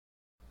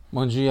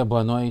Bom dia,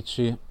 boa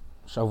noite,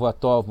 Shavua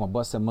Tov, uma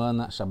boa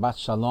semana, Shabbat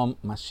Shalom,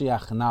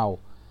 Mashiach Now.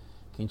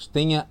 Que a gente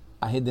tenha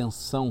a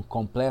redenção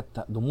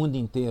completa do mundo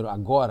inteiro,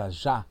 agora,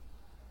 já.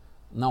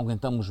 Não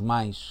aguentamos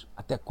mais.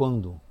 Até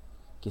quando?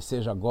 Que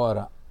seja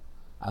agora,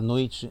 a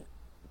noite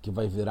que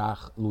vai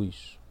virar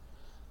luz.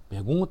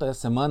 Pergunta da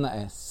semana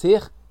é: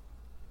 ser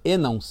e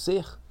não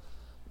ser?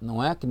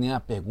 Não é que nem a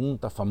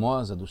pergunta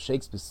famosa do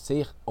Shakespeare,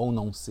 ser ou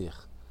não ser.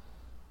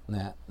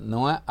 Né?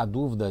 Não é a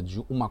dúvida de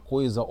uma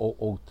coisa ou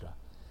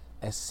outra.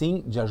 É sim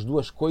de as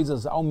duas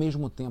coisas ao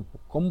mesmo tempo.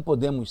 Como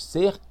podemos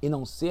ser e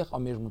não ser ao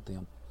mesmo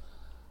tempo?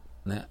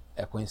 Né?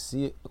 É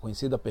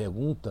conhecida a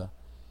pergunta,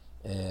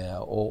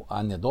 ou a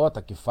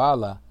anedota que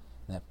fala,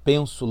 né,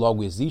 penso,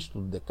 logo existo,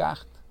 do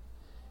Descartes,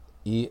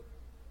 e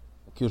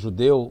que o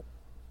judeu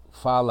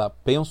fala,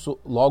 penso,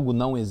 logo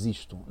não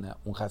existo, né?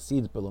 Um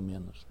Hassid, pelo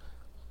menos.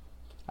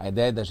 A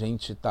ideia da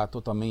gente estar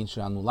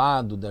totalmente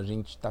anulado, da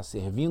gente estar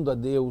servindo a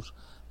Deus,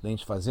 da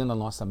gente fazendo a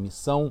nossa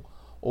missão,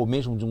 ou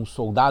mesmo de um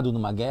soldado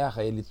numa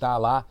guerra, ele está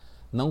lá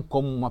não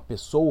como uma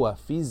pessoa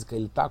física,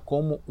 ele está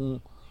como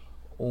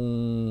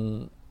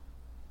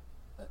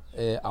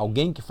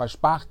alguém que faz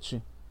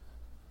parte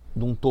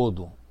de um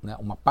todo, né?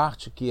 Uma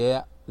parte que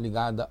é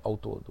ligada ao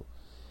todo.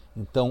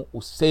 Então,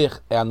 o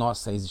ser é a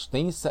nossa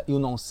existência e o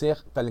não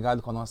ser está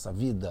ligado com a nossa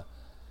vida.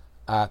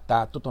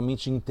 Está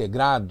totalmente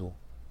integrado,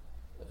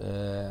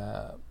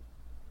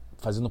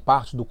 fazendo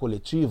parte do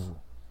coletivo,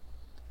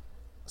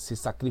 se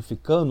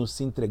sacrificando,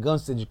 se entregando,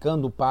 se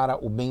dedicando para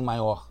o bem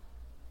maior.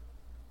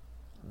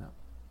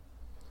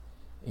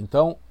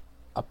 Então,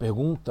 a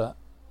pergunta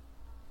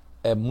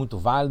é muito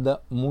válida,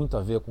 muito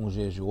a ver com os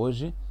dias de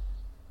hoje.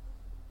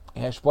 A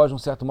resposta, de um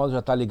certo modo, já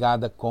está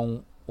ligada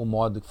com o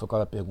modo que foi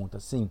aquela pergunta.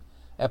 Sim,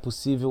 é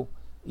possível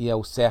e é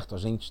o certo a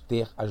gente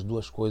ter as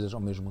duas coisas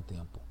ao mesmo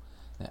tempo.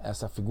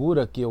 Essa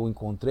figura que eu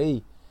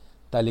encontrei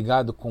está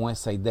ligado com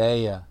essa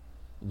ideia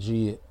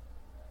de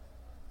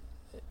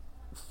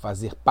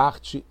fazer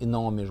parte e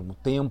não ao mesmo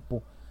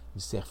tempo,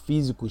 de ser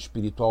físico e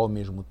espiritual ao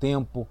mesmo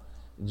tempo,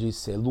 de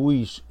ser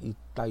luz e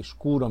estar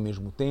escuro ao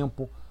mesmo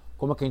tempo.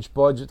 Como é que a gente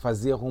pode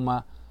fazer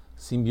uma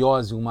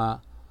simbiose,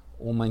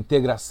 uma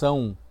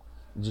integração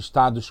de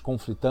estados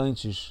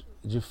conflitantes,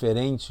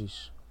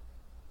 diferentes,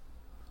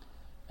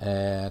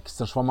 que se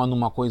transformam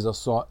numa coisa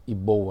só e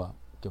boa,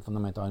 que é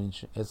fundamental a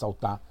gente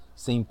ressaltar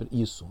sempre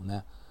isso,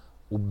 né?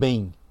 O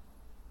bem,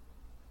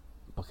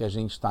 porque a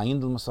gente está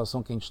indo numa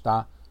situação que a gente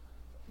está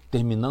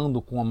terminando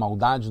com a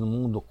maldade no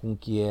mundo, com o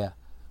que é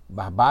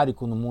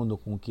barbárico no mundo,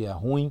 com o que é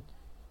ruim,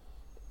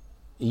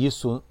 e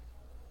isso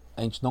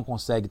a gente não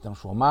consegue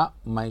transformar,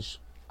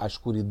 mas a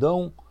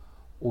escuridão,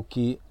 o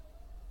que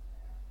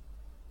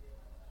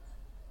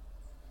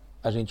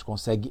a gente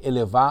consegue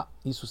elevar,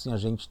 isso sim a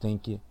gente tem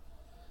que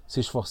se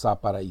esforçar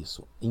para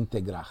isso,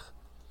 integrar.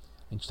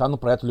 A gente está no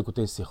projeto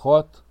Likutei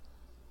Sichot,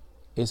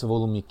 esse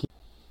volume aqui.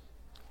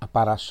 A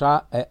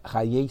Parashá é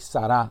Chaye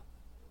Sara,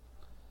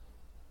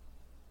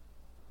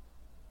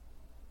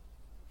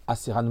 a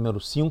Sirá número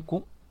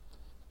 5,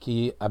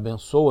 que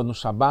abençoa no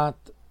Shabat,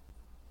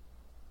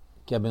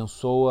 que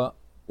abençoa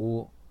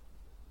o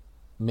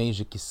mês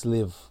de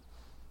Kislev,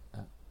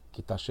 né, que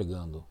está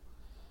chegando.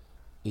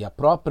 E a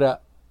própria,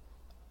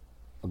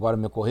 agora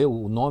me ocorreu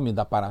o nome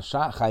da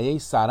Parashá, Chaye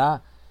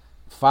Sara,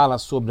 fala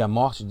sobre a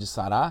morte de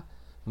Sara,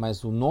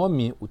 mas o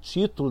nome, o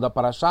título da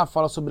Parashá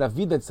fala sobre a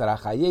vida de Sara.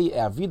 Chaye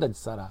é a vida de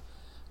Sara.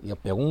 E a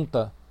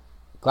pergunta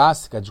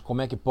clássica de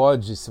como é que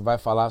pode, se vai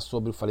falar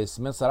sobre o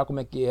falecimento de Sara, como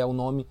é que é o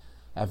nome,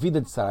 a vida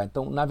de Sara.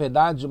 Então, na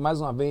verdade,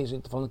 mais uma vez, a gente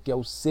está falando que é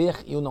o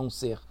ser e o não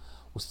ser.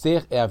 O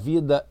ser é a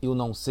vida e o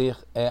não ser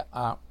é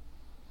a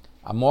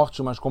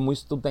morte, mas como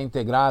isso tudo está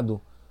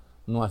integrado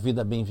numa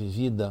vida bem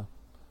vivida,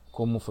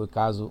 como foi o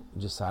caso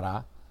de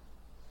Sara,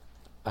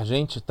 a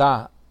gente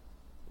está,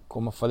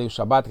 como eu falei, o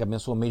Shabbat, que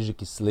abençoa o mês de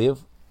Kislev,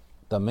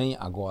 também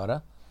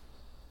agora.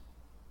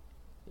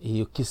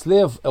 E o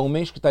Kislev é um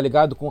mês que está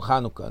ligado com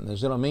Hanukkah, né?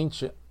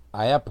 Geralmente,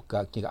 a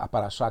época que a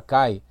Parashá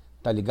cai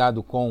está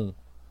ligado com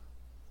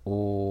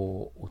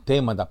o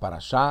tema da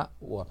Parashá,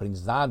 o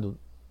aprendizado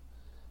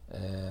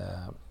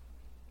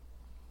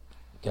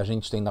que a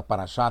gente tem da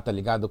Parashá está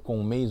ligado com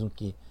o mês em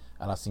que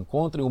ela se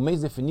encontra. E o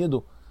mês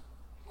definido,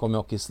 como é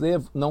o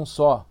Kislev, não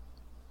só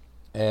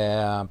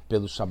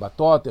pelos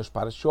Shabbatot e os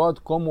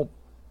Parashot, como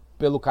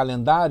pelo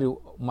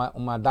calendário,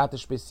 uma data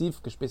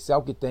específica,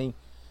 especial que tem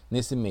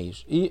nesse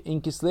mês. E em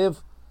Kislev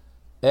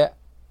é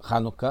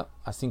Hanukkah,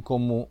 assim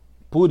como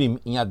Purim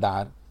em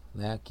Adar,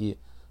 né, que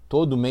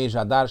todo mês de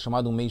Adar é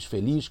chamado um mês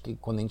feliz, que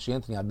quando a gente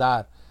entra em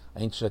Adar, a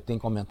gente já tem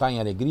que aumentar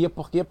em alegria.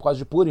 Por quê? Por causa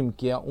de Purim,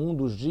 que é um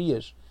dos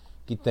dias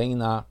que tem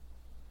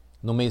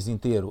no mês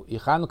inteiro. E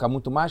Hanukkah,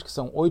 muito mais, que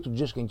são 8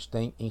 dias que a gente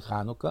tem em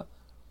Hanukkah,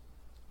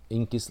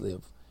 em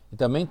Kislev. E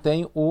também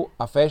tem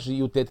a festa de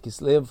Yutet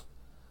Kislev,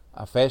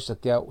 a festa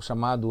que é o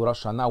chamado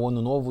Rosh Hashanah, o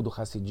Ano Novo do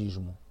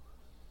Hassidismo.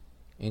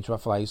 A gente vai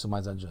falar isso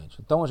mais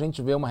adiante. Então a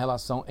gente vê uma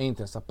relação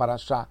entre essa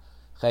Parashá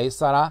Chaye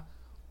Sara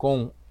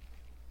com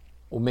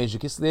o mês de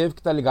Kislev, que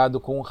está ligado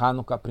com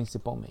Hanukkah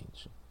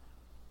principalmente.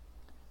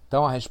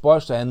 Então a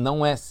resposta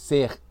não é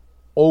ser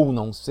ou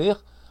não ser,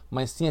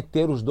 mas sim é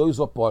ter os dois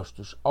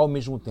opostos ao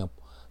mesmo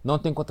tempo. Não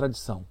tem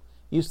contradição.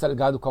 Isso está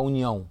ligado com a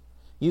união.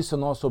 Isso é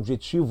o nosso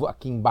objetivo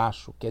aqui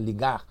embaixo, que é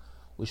ligar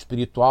o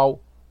espiritual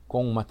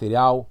com o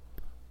material,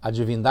 a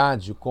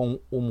divindade com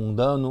o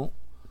mundano,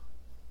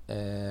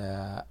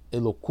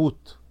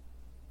 Elokut,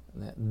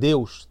 né?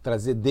 Deus,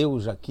 trazer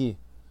Deus aqui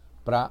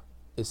para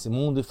esse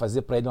mundo e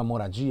fazer para ele uma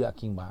moradia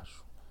aqui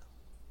embaixo.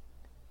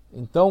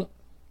 Então,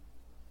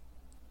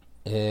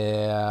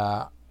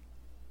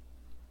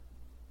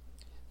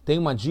 tem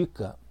uma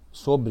dica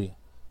sobre,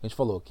 a gente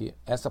falou que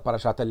essa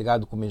paraxá está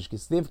ligado com o mês que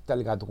esteve, que está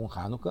ligado com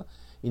Hanukkah,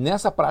 e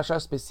nessa paraxá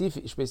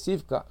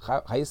específica,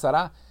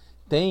 Sara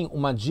tem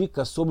uma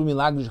dica sobre o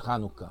milagre de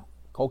Hanukkah.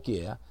 Qual que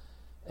é?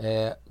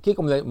 O que é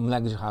o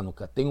milagre de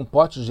Hanukkah? Tem um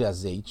pote de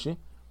azeite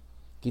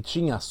que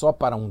tinha só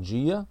para um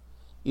dia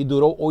e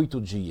durou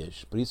 8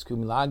 dias. Por isso que o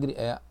milagre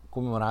é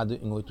comemorado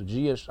em 8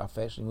 dias, a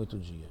festa em 8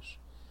 dias.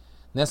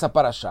 Nessa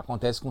paraxá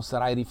acontece com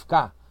Sara e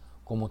Rivka,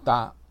 como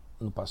está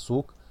no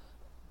Pasuk,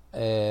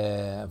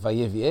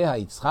 Vayevieha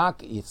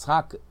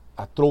Yitzhak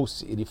a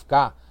trouxe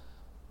Rivka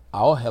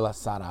a Ohela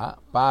Sara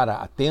para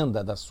a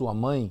tenda da sua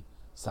mãe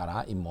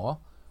Sara e Mó.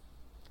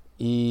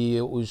 E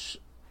os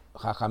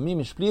Hachamim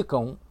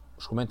explicam,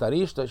 os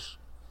comentaristas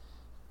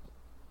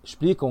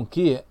explicam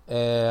que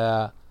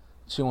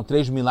tinham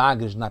 3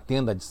 milagres na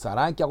tenda de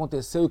Sara que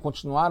aconteceu e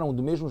continuaram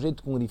do mesmo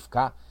jeito com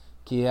Rivka,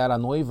 que era a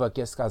noiva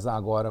que ia se casar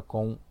agora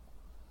com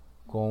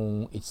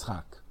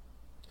Yitzhak,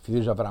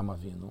 filho de Avraham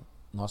Avinu,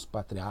 nosso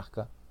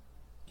patriarca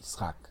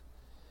Yitzhak.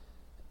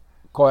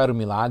 Qual era o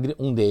milagre?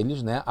 Um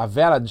deles, né? A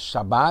vela de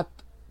Shabat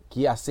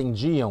que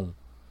acendiam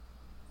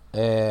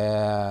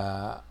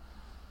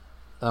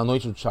na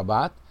noite do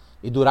Shabat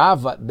e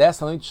durava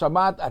dessa noite de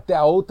Shabat até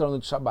a outra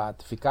noite de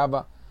Shabat,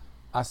 ficava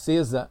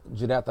acesa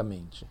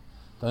diretamente.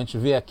 Então a gente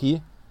vê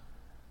aqui,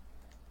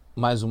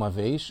 mais uma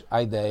vez,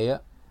 a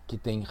ideia que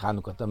tem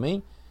Hanukkah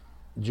também,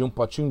 de um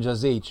potinho de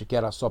azeite que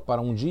era só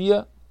para um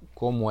dia,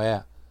 como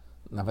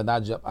na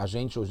verdade, a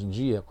gente hoje em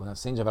dia, quando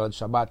acende a vela de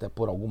Shabat, é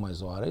por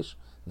algumas horas,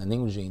 não é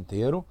nem o dia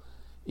inteiro,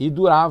 e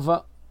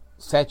durava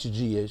 7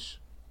 dias,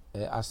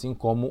 assim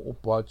como o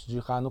pote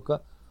de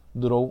Hanukkah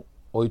durou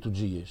 8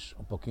 dias,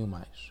 um pouquinho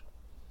mais.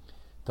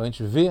 Então a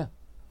gente vê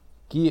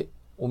que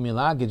o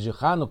milagre de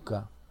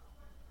Hanukkah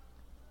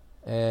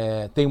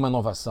tem uma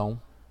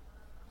inovação,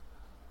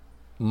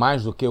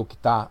 mais do que o que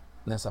está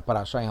nessa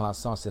paraxá em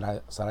relação a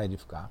Sara e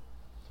Rivka,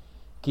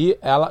 que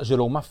ela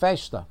gerou uma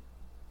festa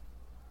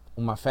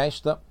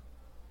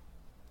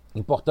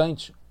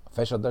importante, a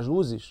festa das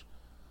luzes,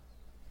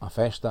 uma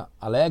festa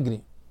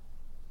alegre,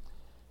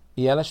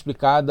 e ela é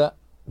explicada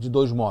de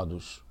 2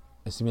 modos,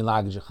 esse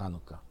milagre de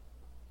Hanukkah.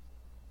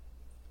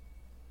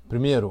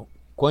 Primeiro,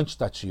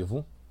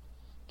 quantitativo,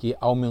 que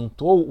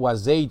aumentou o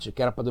azeite,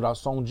 que era para durar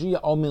só um dia,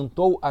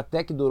 aumentou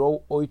até que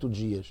durou 8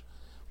 dias.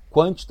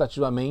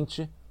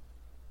 Quantitativamente,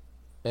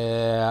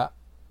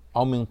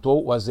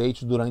 aumentou o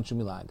azeite durante o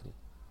milagre.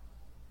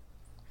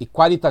 E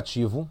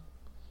qualitativo,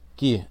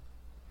 que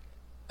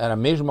era a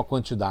mesma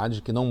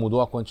quantidade, que não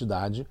mudou a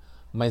quantidade,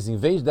 mas em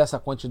vez dessa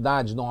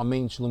quantidade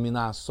normalmente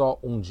iluminar só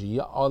um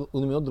dia,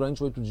 iluminou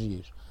durante 8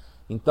 dias.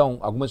 Então,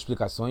 algumas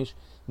explicações,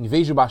 em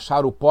vez de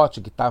baixar o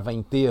pote que estava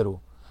inteiro,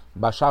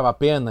 baixava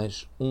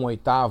apenas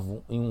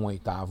 1/8 em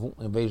 1/8,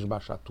 em vez de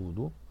baixar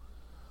tudo,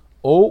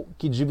 ou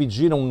que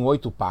dividiram em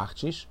 8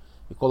 partes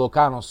e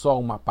colocaram só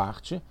uma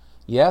parte,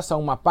 e essa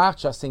uma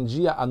parte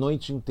acendia a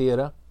noite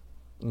inteira,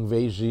 em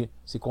vez de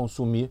se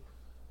consumir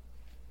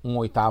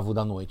 1/8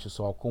 da noite,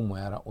 só como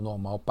era o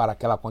normal para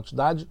aquela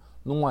quantidade,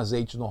 num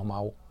azeite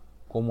normal,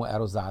 como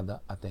era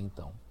usada até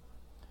então.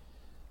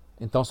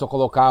 Então só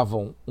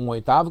colocavam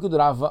 1/8 que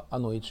durava a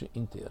noite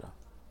inteira.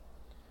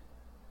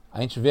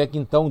 A gente vê aqui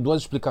então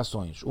 2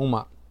 explicações.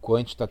 Uma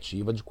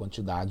quantitativa, de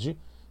quantidade,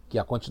 que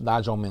a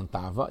quantidade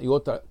aumentava, e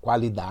outra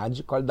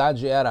qualidade.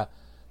 Qualidade era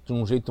de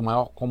um jeito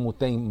maior, como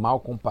tem, mal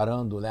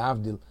comparando,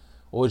 Leavdil,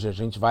 hoje a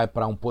gente vai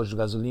para um posto de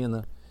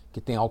gasolina que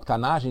tem a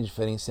octanagem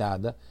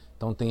diferenciada,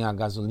 então tem a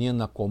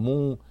gasolina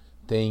comum,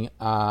 tem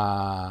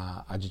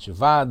a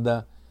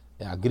aditivada,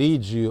 a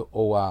grid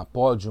ou a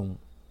podium,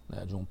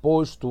 né, de um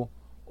posto,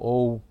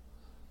 ou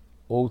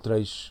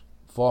outras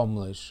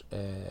fórmulas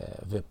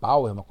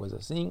V-Power, uma coisa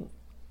assim,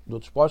 de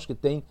outros postos que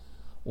tem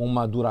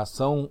uma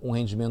duração, um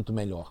rendimento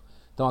melhor.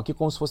 Então aqui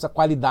como se fosse a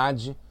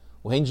qualidade,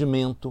 o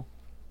rendimento,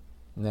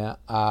 né,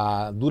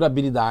 a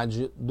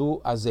durabilidade do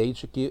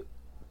azeite, que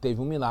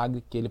teve um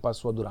milagre que ele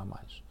passou a durar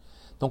mais.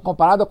 Então,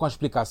 comparado com a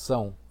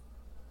explicação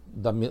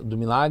do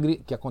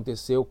milagre que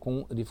aconteceu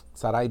com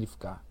Sara e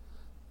Rivka,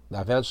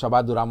 da vela do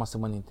Shabat durar uma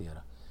semana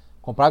inteira,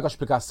 comparado com a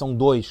explicação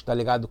 2, que está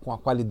ligado com a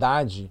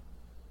qualidade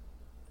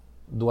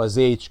do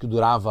azeite, que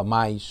durava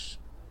mais,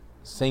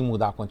 sem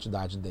mudar a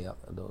quantidade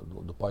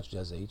do pote de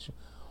azeite,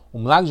 o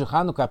milagre de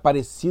Hanukkah é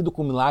parecido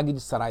com o milagre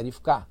de Sara e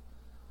Rivka.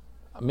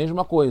 A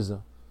mesma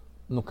coisa.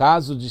 No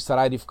caso de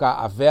Sara e Rivka,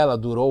 a vela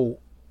durou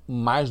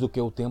mais do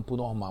que o tempo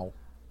normal.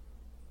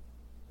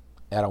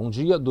 Era um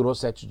dia, durou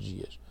 7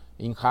 dias.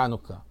 Em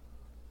Hanukkah,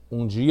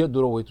 um dia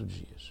durou 8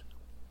 dias.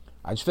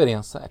 A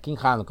diferença é que em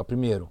Hanukkah,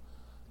 primeiro,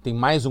 tem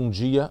mais um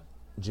dia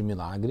de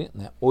milagre,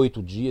 né?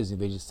 8 dias em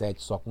vez de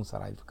 7 só com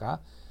Sara e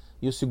ficar.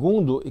 E o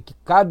segundo é que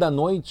cada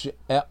noite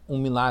é um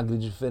milagre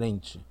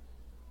diferente.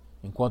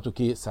 Enquanto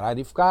que Sara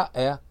e ficar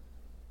é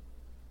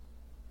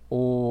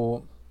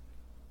o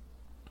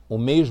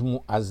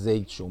mesmo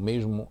azeite,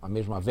 a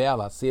mesma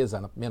vela acesa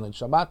na primeira noite de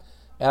Shabat,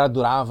 ela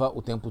durava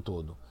o tempo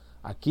todo.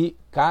 Aqui,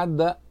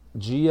 cada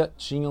dia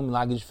tinha um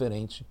milagre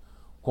diferente,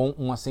 com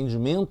um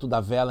acendimento da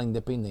vela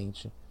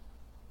independente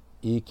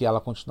e que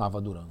ela continuava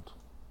durando.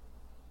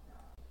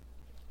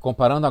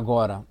 Comparando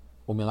agora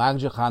o milagre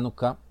de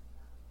Hanukkah,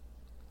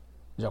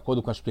 de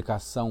acordo com a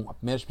explicação, a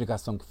primeira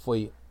explicação que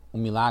foi um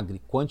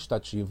milagre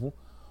quantitativo,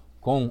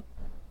 com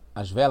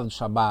as velas de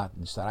Shabat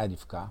de Sara e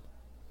ficar,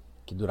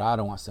 que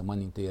duraram a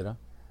semana inteira,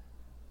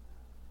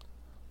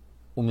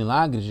 o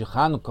milagre de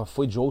Hanukkah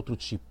foi de outro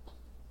tipo.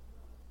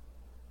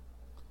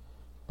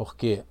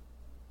 Porque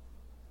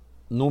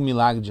no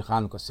milagre de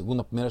Hanukkah,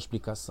 segundo a primeira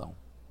explicação,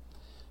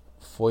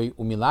 foi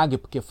o milagre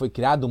porque foi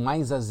criado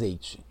mais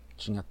azeite.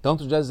 Tinha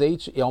tanto de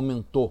azeite e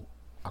aumentou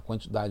a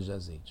quantidade de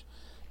azeite.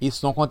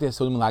 Isso não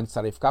aconteceu no milagre de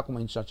Sara e ficar, como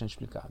a gente já tinha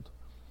explicado.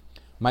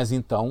 Mas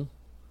então,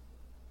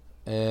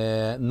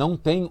 não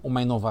tem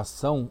uma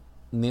inovação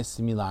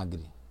nesse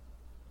milagre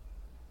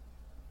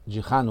de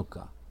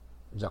Hanukkah,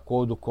 de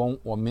acordo com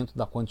o aumento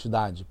da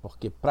quantidade,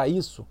 porque para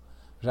isso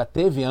já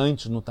teve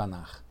antes no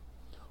Tanar,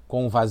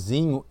 com o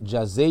vasinho de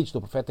azeite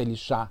do profeta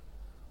Elisha.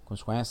 Quando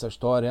você conhece a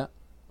história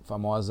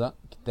famosa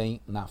que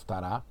tem na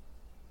Haftarah,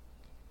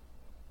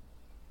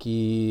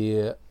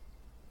 que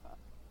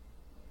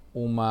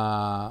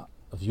uma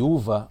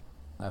viúva,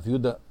 a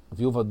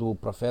viúva do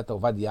profeta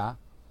Ovadiah,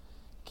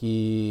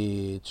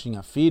 que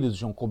tinha filhos,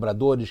 tinham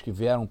cobradores que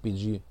vieram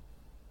pedir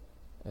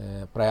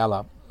para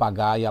ela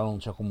pagar e ela não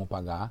tinha como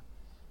pagar.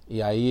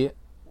 E aí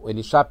o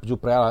Elisha pediu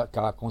para ela que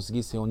ela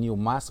conseguisse reunir o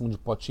máximo de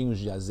potinhos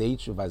de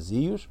azeite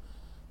vazios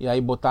e aí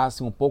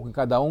botassem um pouco em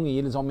cada um e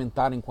eles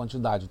aumentaram em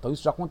quantidade. Então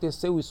isso já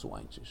aconteceu isso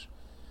antes.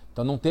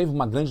 Então não teve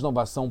uma grande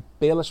inovação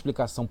pela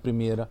explicação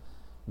primeira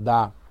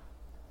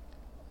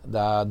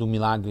do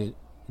milagre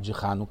de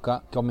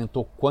Hanukkah, que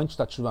aumentou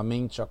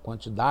quantitativamente a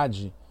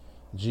quantidade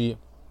de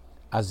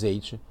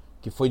azeite,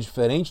 que foi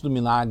diferente do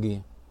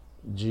milagre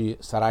de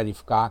Sara e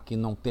ficar, que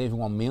não teve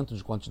um aumento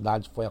de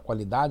quantidade, foi a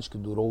qualidade que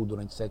durou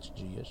durante 7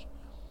 dias.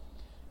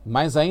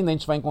 Mas ainda a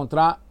gente vai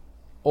encontrar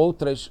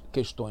outras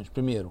questões.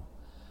 Primeiro,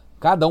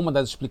 cada uma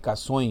das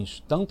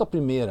explicações, tanto a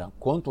primeira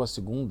quanto a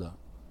segunda,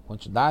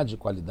 quantidade e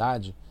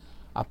qualidade,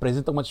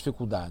 apresenta uma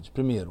dificuldade.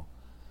 Primeiro,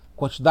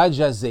 quantidade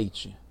de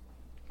azeite.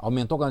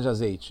 Aumentou a quantidade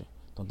de azeite.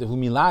 Então teve um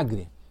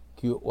milagre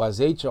que o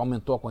azeite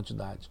aumentou a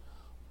quantidade.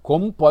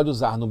 Como pode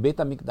usar no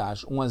Beit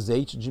HaMikdash um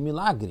azeite de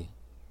milagre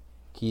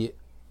que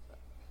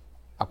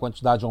a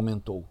quantidade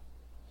aumentou?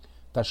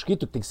 Está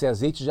escrito que tem que ser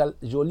azeite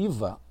de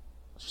oliva,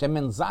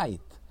 Shemen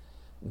Zait.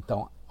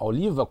 Então, a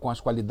oliva com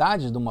as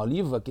qualidades de uma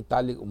oliva, que está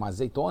ali, uma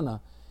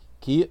azeitona,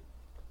 que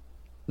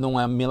não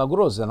é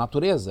milagrosa, é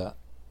natureza,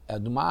 é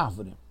de uma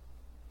árvore.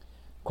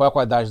 Qual é a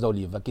qualidade da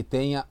oliva? Que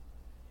tenha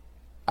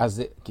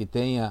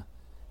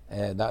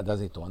da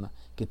azeitona,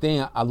 que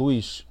tenha a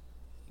luz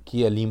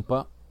que é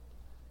limpa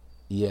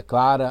e é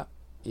clara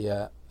e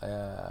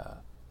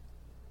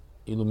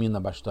ilumina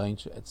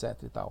bastante,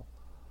 etc. e tal.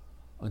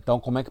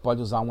 Então, como é que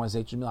pode usar um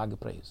azeite de milagre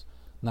para isso?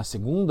 Na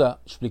segunda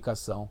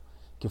explicação,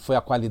 que foi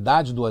a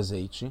qualidade do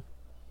azeite,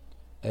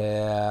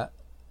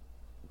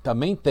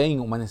 também tem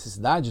uma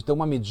necessidade de ter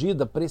uma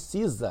medida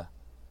precisa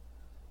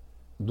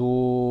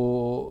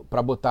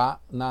para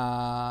botar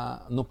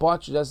no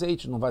pote de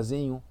azeite, no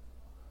vasinho,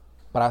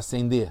 para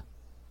acender.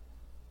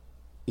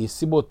 E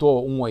se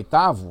botou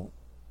 1/8,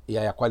 e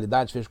aí a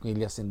qualidade fez com que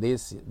ele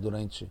acendesse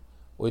durante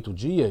 8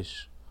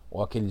 dias,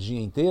 ou aquele dia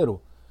inteiro,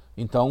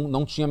 então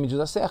não tinha a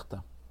medida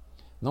certa.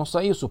 Não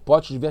só isso, o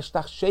pote devia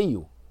estar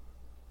cheio,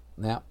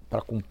 né,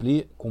 para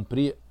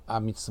cumprir a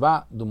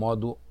mitzvah do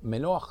modo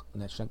melhor,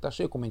 né? Tinha que estar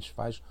cheio, como a gente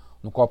faz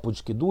no copo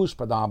de kiddush,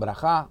 para dar uma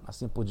brachá,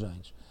 assim por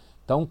diante.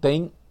 Então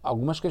tem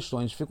algumas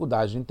questões,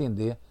 dificuldades de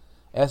entender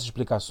essas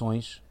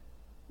explicações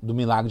do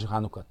milagre de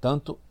Hanukkah,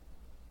 tanto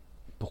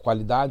por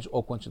qualidade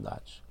ou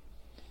quantidade.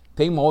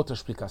 Tem uma outra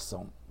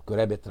explicação que o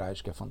Rebbe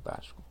traz, que é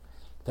fantástico.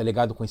 Está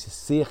ligado com esse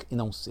ser e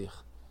não ser,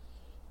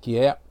 que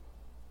é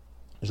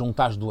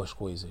juntar as duas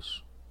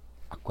coisas,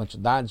 a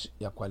quantidade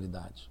e a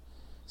qualidade.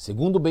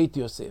 Segundo o Beit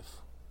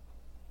Yosef,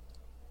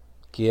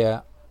 que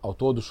é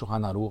autor do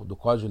Shulchan Aruch, do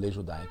Código de Lei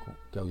Judaico,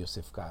 que é o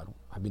Yosef Karo,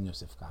 Rabino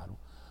Yosef Karo,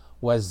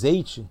 o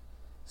azeite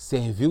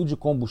serviu de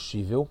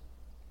combustível,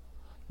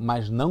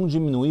 mas não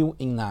diminuiu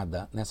em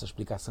nada nessa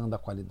explicação da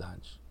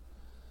qualidade.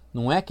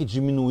 Não é que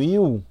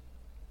diminuiu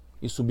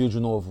e subiu de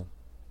novo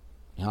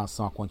em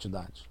relação à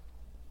quantidade.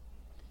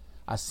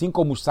 Assim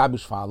como os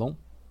sábios falam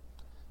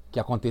que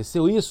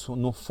aconteceu isso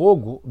no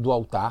fogo do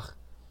altar,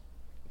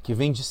 que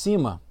vem de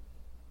cima,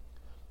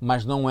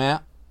 mas não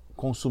é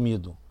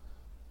consumido.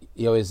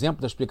 E é o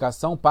exemplo da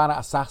explicação para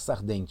a sarça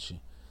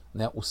ardente,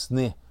 né? O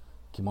sne,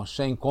 que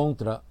Moshe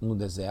encontra no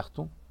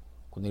deserto,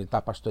 quando ele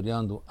está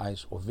pastoreando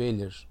as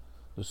ovelhas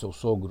do seu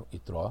sogro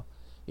Itró.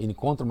 Ele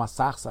encontra uma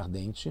sarça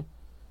ardente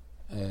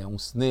um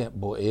sne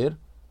boer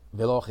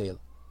velohel,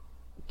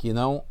 que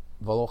não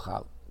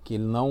velohal, que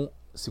ele não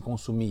se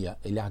consumia,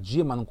 ele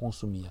ardia, mas não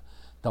consumia.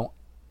 Então,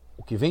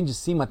 o que vem de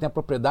cima tem a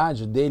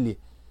propriedade dele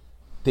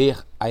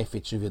ter a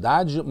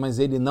efetividade, mas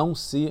ele não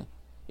se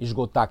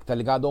esgotar, que está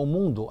ligado ao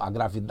mundo,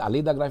 a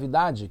lei da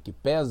gravidade, que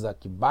pesa,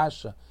 que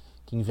baixa,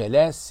 que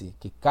envelhece,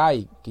 que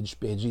cai, que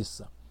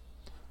desperdiça.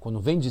 Quando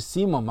vem de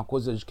cima uma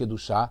coisa de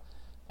Kedushá,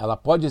 ela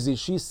pode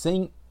existir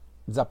sem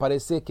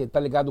desaparecer, que está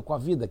ligado com a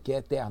vida, que é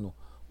eterno,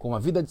 com a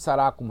vida de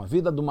Sara, com a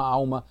vida de uma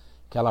alma,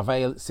 que ela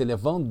vai se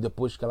elevando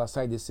depois que ela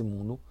sai desse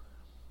mundo,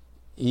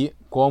 e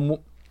como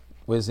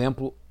o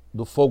exemplo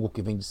do fogo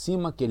que vem de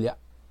cima, que ele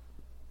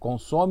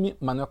consome,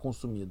 mas não é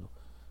consumido.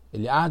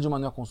 Ele arde, mas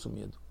não é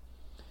consumido.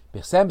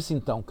 Percebe-se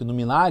então que no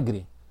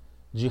milagre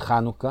de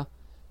Hanukkah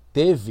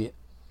teve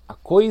a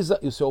coisa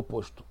e o seu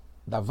oposto,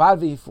 davar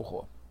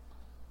ve'hifurro,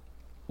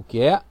 o que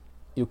é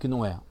e o que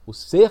não é, o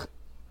ser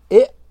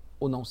e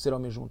o não ser ao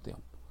mesmo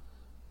tempo,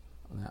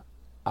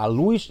 a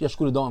luz e a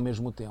escuridão ao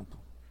mesmo tempo,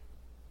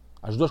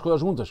 as duas coisas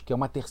juntas, que é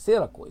uma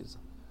terceira coisa.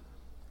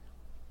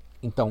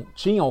 Então,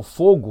 tinha o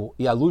fogo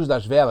e a luz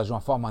das velas de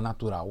uma forma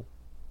natural,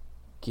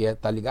 que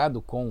está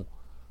ligado com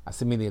a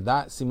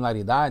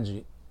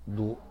similaridade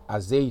do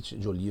azeite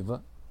de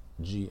oliva,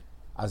 de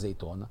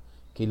azeitona,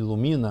 que ele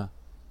ilumina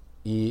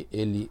e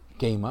ele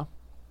queima,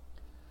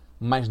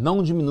 mas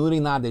não diminuem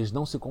nada, eles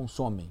não se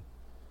consomem,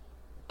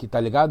 que está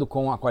ligado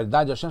com a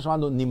qualidade de Hashem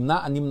chamado Nimna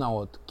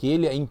Animnaot, que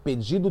ele é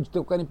impedido de ter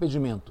qualquer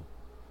impedimento,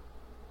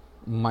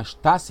 mas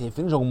está se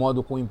referindo de algum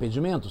modo com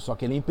impedimento, só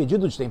que ele é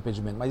impedido de ter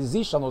impedimento, mas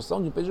existe a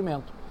noção de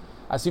impedimento,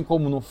 assim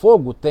como no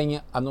fogo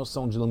tem a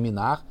noção de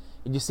iluminar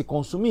e de se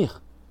consumir,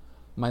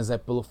 mas é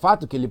pelo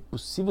fato que ele é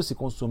possível se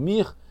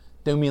consumir,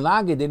 tem o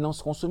milagre dele não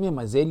se consumir,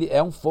 mas ele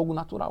é um fogo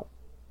natural,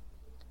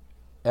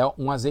 é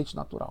um azeite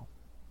natural,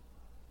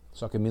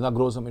 só que é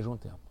milagroso ao mesmo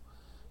tempo.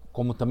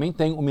 Como também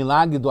tem o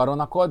milagre do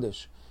Aron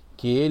HaKodesh,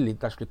 que ele,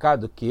 está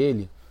explicado que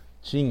ele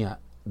tinha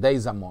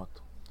 10 amot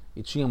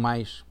e tinha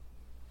mais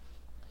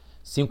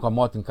 5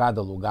 amot em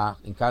cada lugar,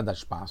 em cada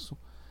espaço,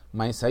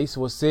 mas aí se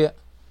você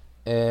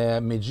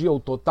media o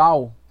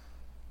total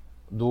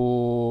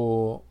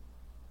do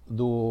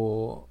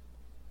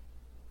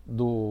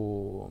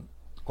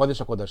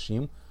Kodesh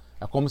HaKodashim,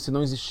 é como se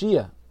não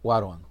existia o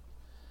Aron.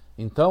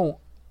 Então,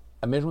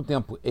 ao mesmo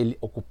tempo, ele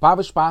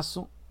ocupava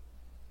espaço,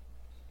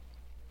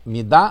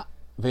 Midá,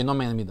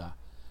 Veinomen Midá.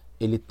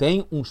 Ele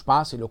tem um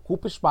espaço, ele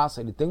ocupa espaço,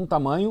 ele tem um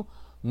tamanho,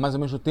 mas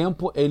ao mesmo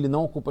tempo ele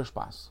não ocupa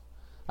espaço.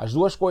 As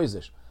duas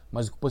coisas.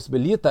 Mas o que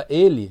possibilita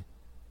ele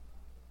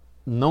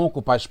não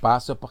ocupar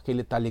espaço é porque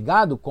ele está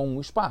ligado com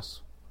o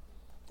espaço.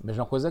 A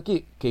mesma coisa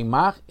aqui,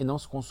 queimar e não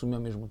se consumir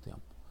ao mesmo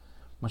tempo.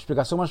 Uma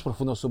explicação mais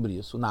profunda sobre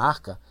isso. Na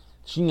arca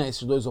tinha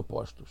esses dois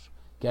opostos,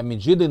 que é a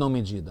medida e não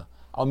medida,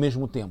 ao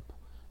mesmo tempo.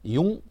 E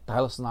um está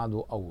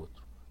relacionado ao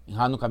outro. Em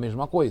Hanukkah a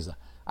mesma coisa.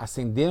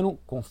 Acenderam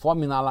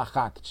conforme na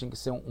Halachá, que tinha que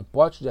ser um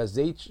pote de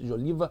azeite de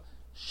oliva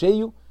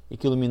cheio e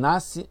que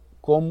iluminasse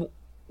como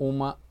o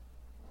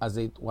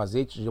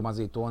azeite de uma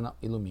azeitona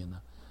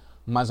ilumina.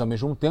 Mas ao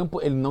mesmo tempo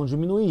ele não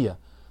diminuía,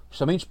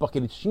 justamente porque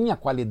ele tinha a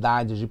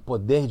qualidade de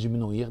poder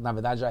diminuir. Na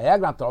verdade, a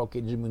regra natural é que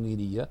ele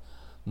diminuiria,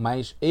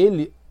 mas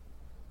ele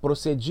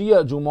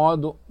procedia de um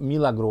modo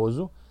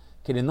milagroso,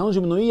 que ele não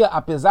diminuía,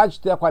 apesar de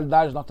ter a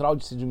qualidade natural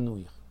de se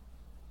diminuir.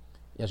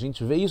 E a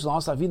gente vê isso na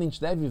nossa vida, a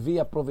gente deve viver,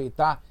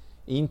 aproveitar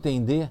e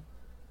entender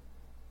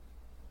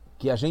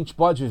que a gente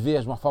pode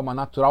viver de uma forma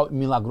natural e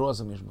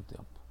milagrosa ao mesmo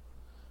tempo.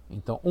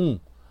 Então,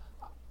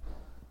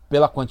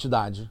 pela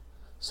quantidade,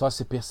 só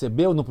se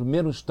percebeu no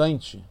primeiro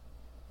instante,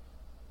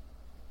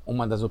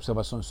 uma das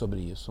observações sobre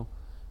isso,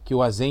 que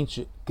o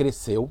azeite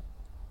cresceu,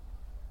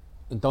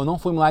 então não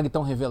foi um milagre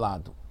tão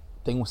revelado.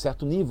 Tem um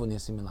certo nível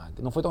nesse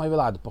milagre. Não foi tão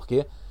revelado,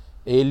 porque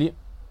ele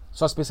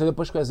só se percebeu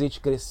depois que o azeite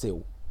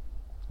cresceu,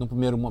 no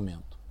primeiro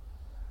momento.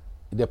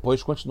 E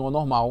depois continuou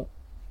normal,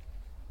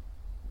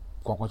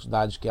 com a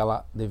quantidade que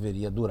ela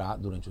deveria durar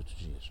durante 8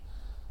 dias.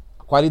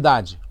 A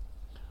qualidade.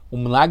 O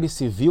milagre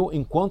se viu,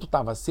 enquanto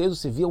estava aceso,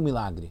 se via o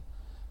milagre.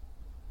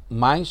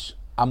 Mas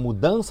a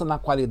mudança na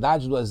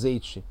qualidade do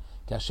azeite,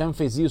 que Hashem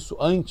fez isso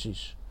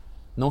antes,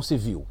 não se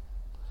viu.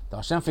 Então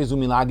Hashem fez o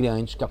milagre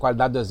antes, que a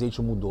qualidade do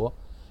azeite mudou,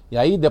 e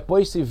aí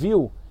depois se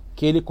viu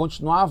que ele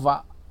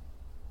continuava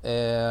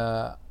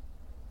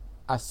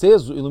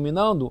aceso,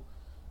 iluminando,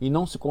 e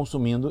não se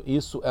consumindo.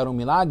 Isso era um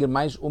milagre,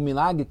 mas o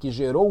milagre que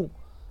gerou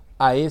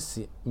a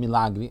esse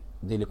milagre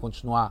dele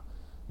continuar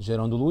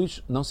gerando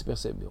luz, não se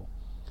percebeu.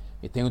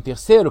 E tem o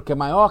terceiro, que é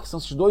maior, que são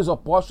esses dois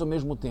opostos ao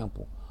mesmo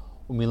tempo.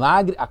 O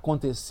milagre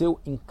aconteceu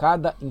em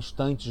cada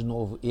instante de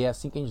novo, e é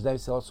assim que a gente deve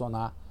se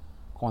relacionar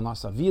com a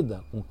nossa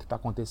vida, com o que está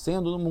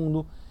acontecendo no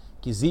mundo,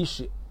 que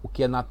existe o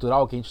que é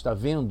natural, que a gente está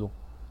vendo,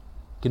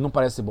 que não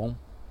parece bom,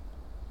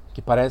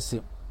 que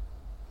parece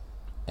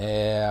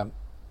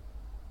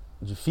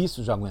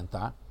difícil de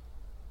aguentar,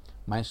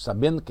 mas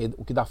sabendo que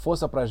o que dá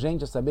força para a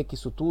gente é saber que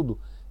isso tudo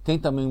tem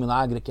também um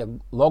milagre, que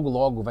logo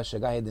logo vai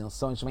chegar a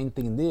redenção, a gente vai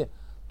entender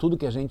tudo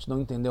que a gente não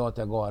entendeu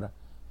até agora,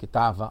 que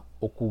estava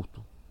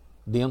oculto.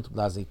 dentro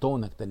da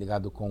azeitona, que está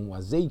ligado com o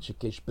azeite,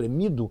 que é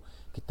espremido,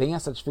 que tem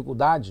essa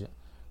dificuldade,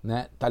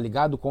 né? Está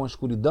ligado com a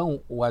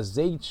escuridão. O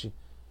azeite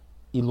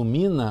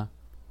ilumina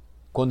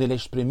quando ele é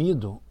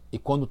espremido e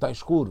quando está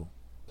escuro,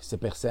 que você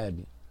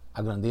percebe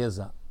a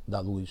grandeza da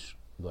luz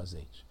do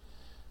azeite.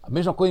 A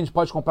mesma coisa a gente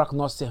pode comprar com o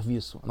nosso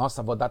serviço,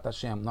 nossa Avodat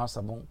Hashem,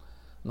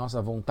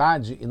 nossa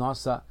vontade e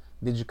nossa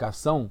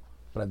dedicação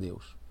para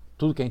Deus.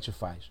 Tudo que a gente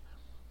faz.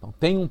 Então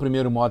tem um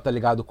primeiro modo que está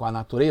ligado com a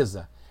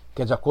natureza,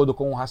 que é de acordo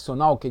com o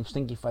racional que a gente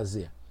tem que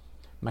fazer.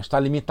 Mas está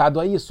limitado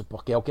a isso,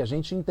 porque é o que a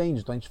gente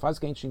entende, então a gente faz o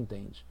que a gente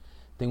entende.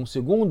 Tem um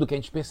segundo que a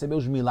gente percebeu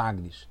os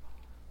milagres,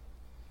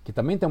 que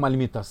também tem uma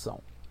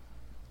limitação.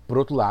 Por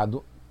outro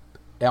lado,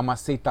 é uma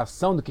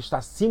aceitação do que está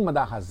acima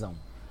da razão.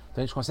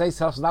 Então a gente consegue se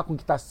relacionar com o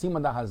que está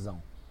acima da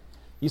razão.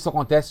 Isso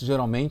acontece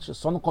geralmente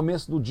só no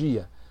começo do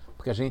dia,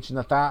 porque a gente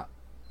ainda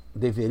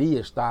deveria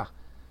estar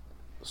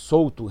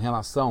solto em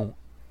relação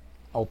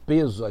ao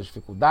peso, às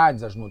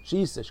dificuldades, às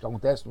notícias que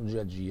acontecem no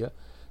dia a dia.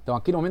 Então,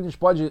 aquele momento a gente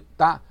pode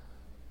estar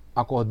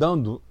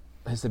acordando,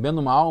 recebendo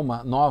uma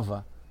alma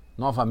nova,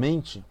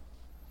 novamente.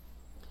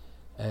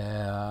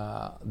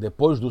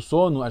 Depois do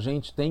sono, a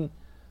gente tem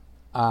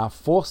a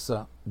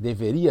força,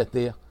 deveria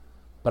ter,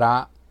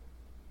 para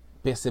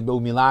perceber o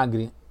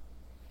milagre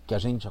que a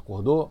gente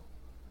acordou,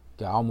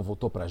 que a alma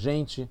voltou para a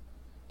gente,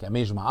 que é a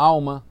mesma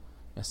alma,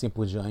 e assim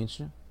por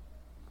diante.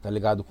 Está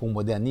ligado com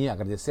modernia,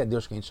 agradecer a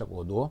Deus que a gente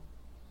acordou.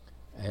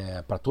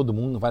 Para todo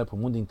mundo, vale para o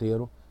mundo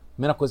inteiro. A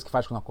primeira coisa que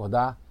faz quando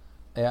acordar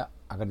é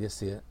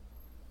agradecer.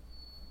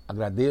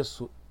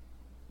 Agradeço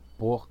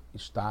por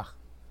estar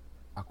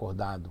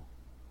acordado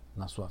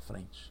na sua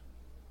frente,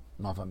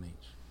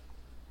 novamente.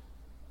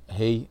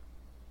 Rei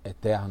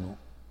eterno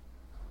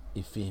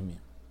e firme.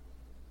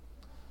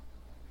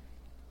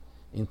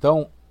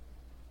 Então,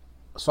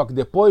 só que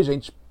depois a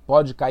gente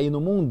pode cair no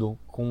mundo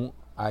com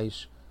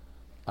as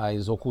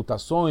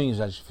ocultações,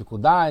 as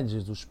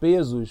dificuldades, os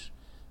pesos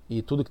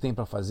e tudo que tem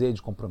para fazer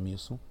de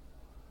compromisso.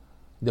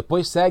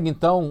 Depois segue,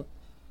 então,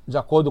 de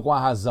acordo com a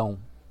razão.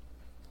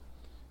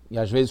 E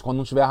às vezes, quando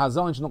não tiver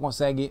razão, a gente não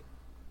consegue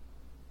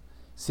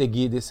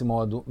seguir desse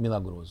modo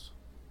milagroso.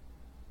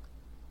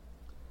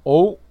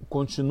 Ou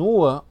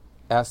continua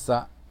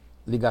essa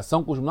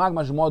ligação com os milagres,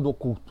 mas de modo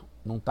oculto,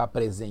 não está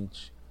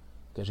presente.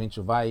 Que a gente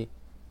vai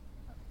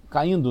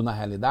caindo na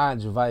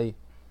realidade, vai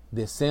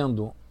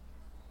descendo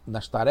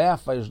nas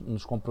tarefas,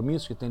 nos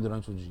compromissos que tem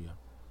durante o dia.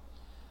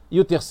 E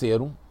o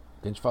terceiro,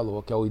 que a gente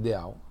falou, que é o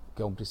ideal,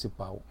 que é o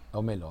principal, é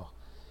o melhor,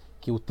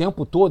 que o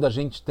tempo todo a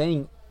gente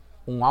tem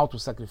um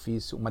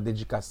auto-sacrifício, uma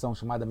dedicação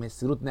chamada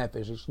Messirut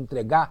Nefesh, a gente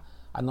entregar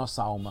a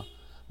nossa alma,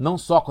 não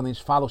só quando a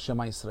gente fala o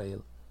Shema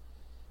Israel.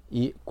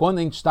 E quando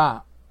a gente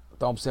está,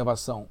 então a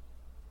observação,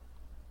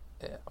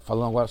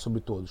 falando agora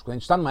sobre todos, quando a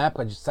gente está numa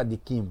época de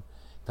Tzadikim,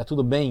 está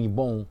tudo bem e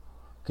bom,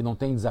 que não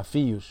tem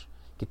desafios,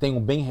 que tem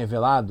um bem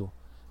revelado,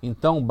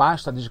 então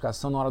basta a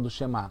dedicação na hora do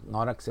Shema. Na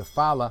hora que você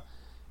fala,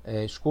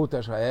 escuta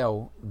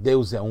Israel,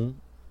 Deus é um,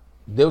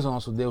 Deus é o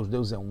nosso Deus,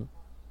 Deus é um.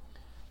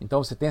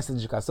 Então você tem essa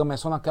dedicação, mas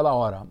só naquela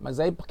hora. Mas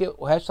aí porque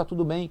o resto está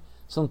tudo bem,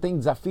 você não tem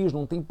desafios,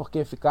 não tem por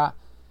que ficar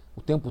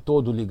o tempo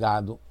todo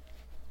ligado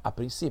a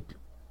princípio.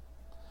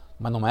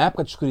 Mas numa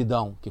época de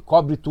escuridão, que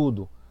cobre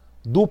tudo,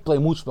 dupla e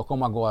múltipla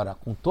como agora,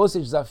 com todos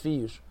esses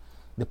desafios,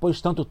 depois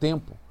de tanto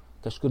tempo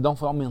que a escuridão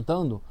foi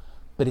aumentando,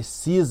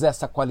 precisa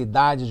essa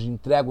qualidade de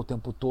entrega o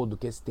tempo todo,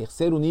 que é esse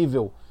terceiro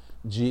nível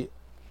de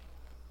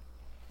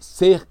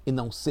ser e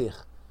não ser,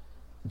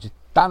 de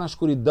estar na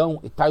escuridão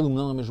e estar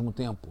iluminando ao mesmo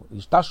tempo, de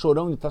estar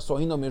chorando e estar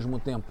sorrindo ao mesmo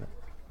tempo.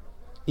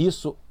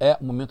 Isso é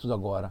o momento do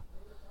agora,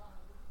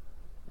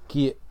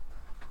 que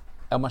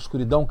é uma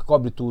escuridão que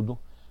cobre tudo,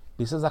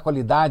 precisa da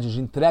qualidade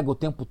de entrega o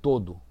tempo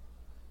todo.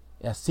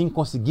 É assim que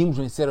conseguimos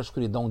vencer a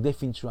escuridão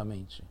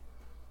definitivamente.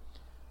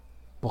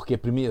 Porque,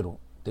 primeiro,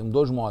 tem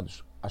dois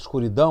modos. A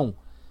escuridão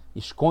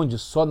esconde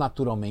só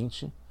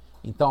naturalmente,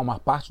 então uma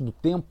parte do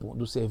tempo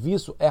do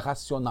serviço é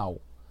racional.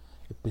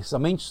 E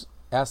principalmente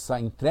essa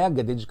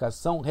entrega,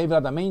 dedicação,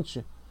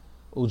 reveladamente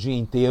o dia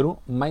inteiro,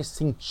 mas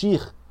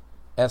sentir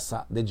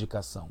essa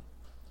dedicação.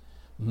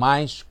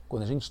 Mas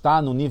quando a gente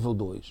está no nível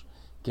 2,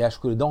 que a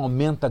escuridão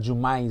aumenta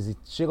demais e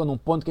chega num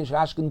ponto que a gente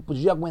acha que não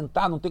podia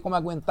aguentar, não tem como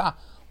aguentar,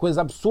 coisas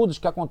absurdas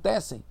que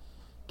acontecem,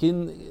 que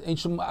a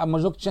gente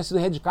imaginou que tinha sido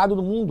erradicado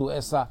do mundo,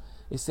 essa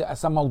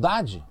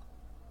maldade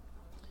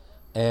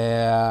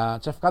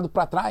tinha ficado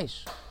para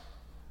trás.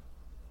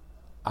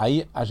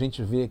 Aí a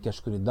gente vê que a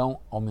escuridão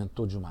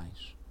aumentou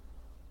demais.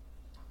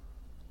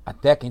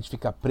 Até que a gente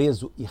fica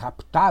preso e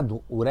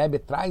raptado. O Rebbe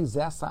traz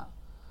essa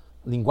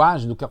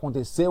linguagem do que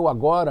aconteceu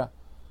agora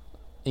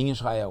em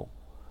Israel.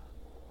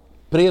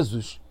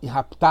 Presos e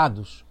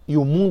raptados, e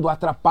o mundo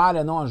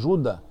atrapalha, não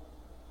ajuda.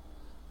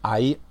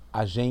 Aí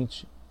a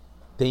gente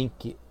tem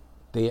que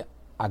ter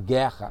a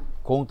guerra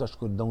contra a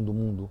escuridão do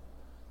mundo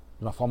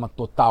de uma forma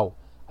total,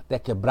 até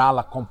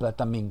quebrá-la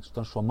completamente,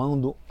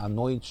 transformando a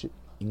noite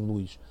em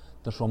luz,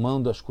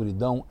 transformando a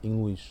escuridão em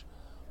luz.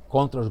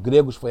 Contra os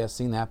gregos foi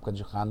assim na época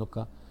de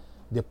Hanukkah,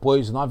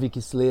 depois 9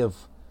 Kislev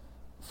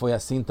foi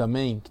assim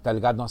também, que está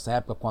ligado à nossa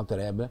época contra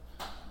Rebbe,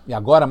 E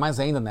agora, mais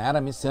ainda, na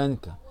era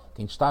messiânica,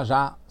 que a gente está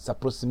já se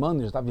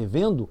aproximando, já está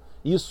vivendo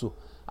isso,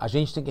 a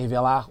gente tem que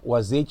revelar o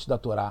azeite da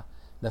Torá,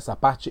 dessa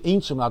parte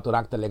íntima da Torá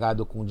que está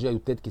ligado com o dia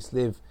Yutet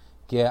Kislev,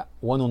 que é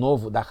o ano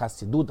novo da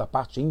Hassidut, a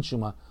parte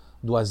íntima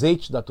do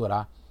azeite da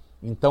Torá.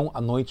 Então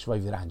a noite vai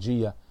virar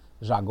dia,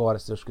 já agora,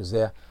 se Deus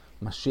quiser,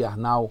 Mashiach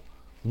Now,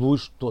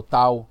 luz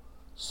total,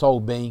 só o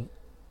bem,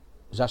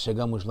 já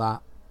chegamos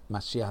lá,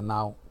 Mashiach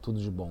Now, tudo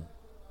de bom.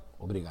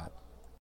 Obrigado.